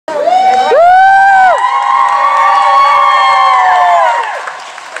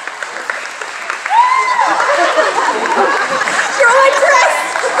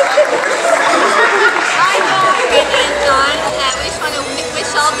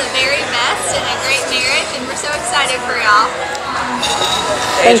the very best and a great marriage, and we're so excited for y'all.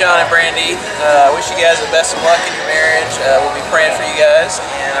 Hey, John and Brandi. I wish you guys the best of luck in your marriage. We'll be praying for you guys,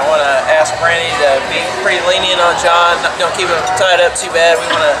 and I want to ask Brandi to be pretty lenient on John. Don't keep him tied up too bad. We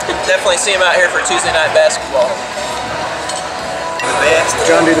want to definitely see him out here for Tuesday night basketball. The best.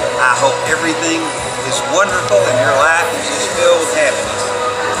 John, I hope everything is wonderful and your life is just filled with happiness.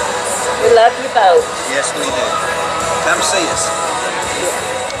 We love you both. Yes, we do. Come see us.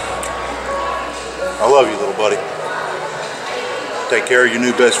 I love you, little buddy. Take care of your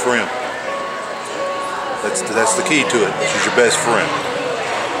new best friend. That's the key to it. She's your best friend.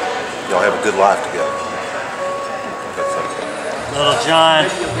 Y'all have a good life together. Little John,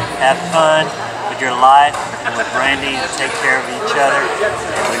 have fun with your life and with Brandi, and take care of each other.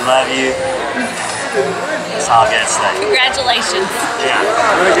 And we love you. That's all I gotta say. Congratulations. Yeah.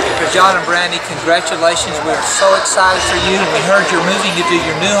 John and Brandi, congratulations. We are so excited for you. We heard you're moving to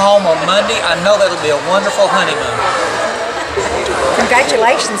your new home on Monday. I know that'll be a wonderful honeymoon.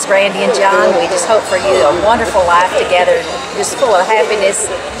 Congratulations, Brandi and John. We just hope for you a wonderful life together, just full of happiness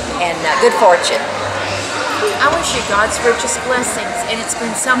and good fortune. I wish you God's richest blessings, and it's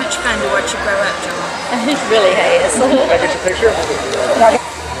been so much fun to watch you grow up, John. It really has. Can I get your picture?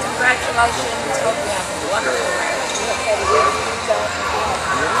 Congratulations. Hope you have a wonderful marriage.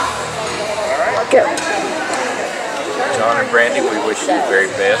 John and Brandi, we wish you the very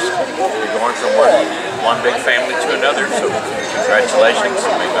best. You're going from one big family to another, so congratulations.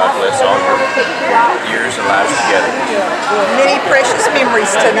 May God bless all your years and lives together. Many precious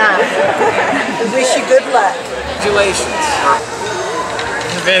memories tonight. We wish you good luck. Congratulations.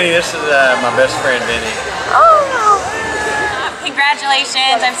 Vinny, this is my best friend, Vinny. Oh,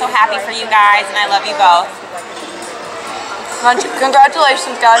 Congratulations. I'm so happy for you guys, and I love you both.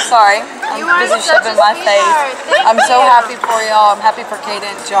 Congratulations, guys. Sorry, I'm busy shoving my face. I'm so happy for y'all. I'm happy for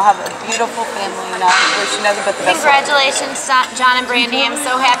Cadence. Y'all have a beautiful family, and I wish you nothing but the best. Congratulations, John and Brandi. I'm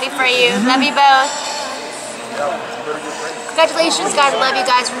so happy for you. Love you both. Congratulations, guys. Love you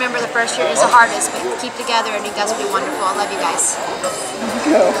guys. Remember, the first year is the hardest, but keep together, and you guys will be wonderful. I love you guys.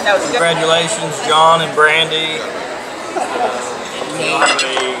 Congratulations, John and Brandi. You have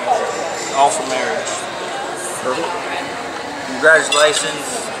an awesome marriage. Congratulations.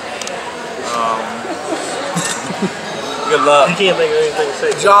 Good luck. You can't think of anything to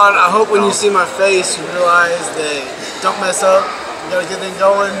say. John, I hope when you see my face, you realize that don't mess up. You got a good thing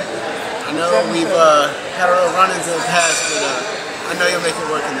going. I know we've had a little run-ins in the past, but I know you'll make it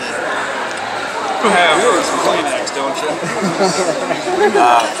work in there. You have some Kleenex, don't you?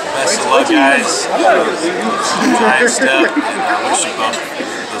 Best of luck, guys. Giant step, and I wish you both the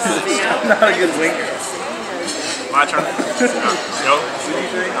best. Not a good winker. My turn? Go.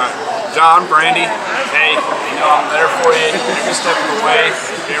 John, Brandi, hey, you know I'm there for you every step of the way.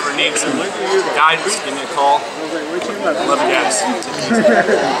 If you ever need some guidance, give me a call. Love you guys.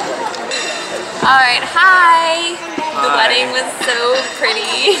 Alright, hi! The wedding was so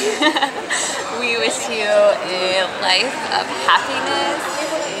pretty. We wish you a life of happiness,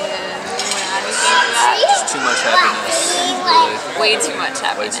 and we want to anything for that. Just too much happiness. Really. Way too much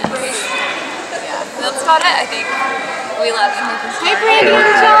happiness. Yeah, that's about it, I think. We love you. Hey, Brandi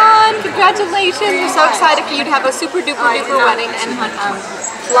and John! Congratulations! We're so excited for you to have a super duper duper wedding and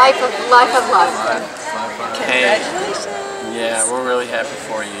life of love. Hey, yeah, we're really happy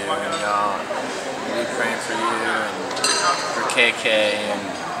for you, and we'll be praying for you and for KK and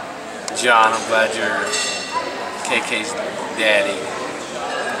John. I'm glad you're KK's daddy,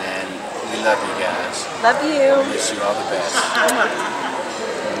 and we love you guys. love you. Wish you all the best.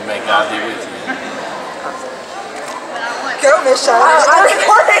 And may God be with you. Go, Michelle. I'm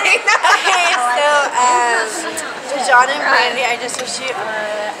recording. To John and Brandi, I just wish you a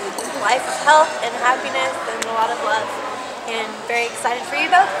life of health and happiness and a lot of love. And very excited for you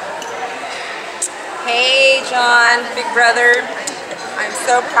both. Hey, John, big brother. I'm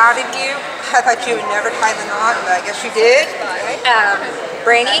so proud of you. I thought you would never tie the knot, but I guess you did.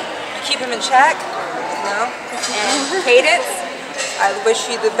 Brandi, keep him in check. No. And Cadence, I wish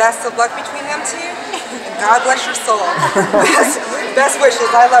you the best of luck between them two. And God bless your soul. Best wishes.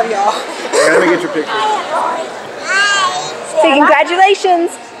 I love y'all. Let me get your picture. Say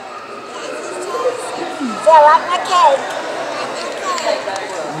congratulations. So I like my cake.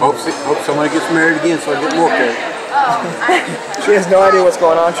 Hope somebody gets married again so I get more cake. She has no idea what's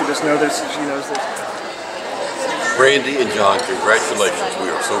going on. She just knows this. She knows this. Brandi and John, congratulations. We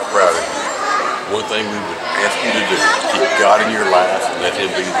are so proud of you. One thing we would ask you to do is keep God in your lives and let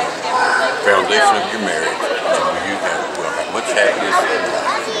Him be the foundation of your marriage. And you will have much happiness in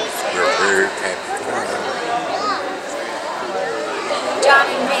life. We're very happy for you. John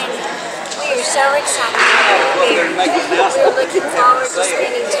and Brandi. so excited to be married. We're looking forward to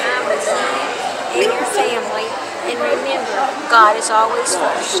spending time with you and your family. And remember, God is always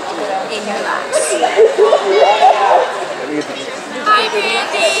first in your lives. Hi,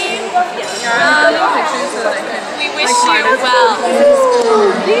 Brandy. We wish you well.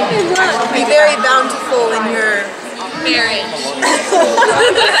 Be very bountiful in your Marriage.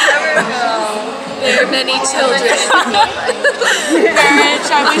 There are many children. Marriage,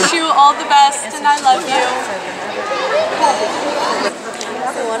 I wish you all the best and I love you.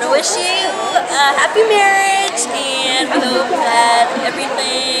 I want to wish you a happy marriage and hope that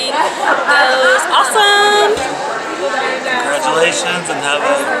everything goes awesome. Congratulations and have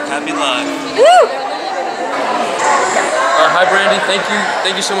a happy life. Hi Brandy, thank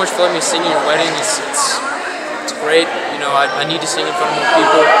you so much for letting me sing at your wedding. It's great. You know, I need to sing in front of more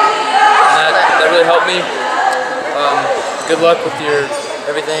people, and that really helped me. Good luck with your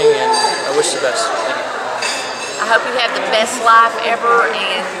everything, and I wish you the best. Thank you. I hope you have the best life ever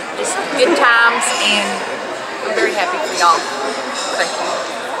and just good times, and I'm very happy for y'all. Thank you.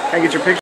 Can I get your picture?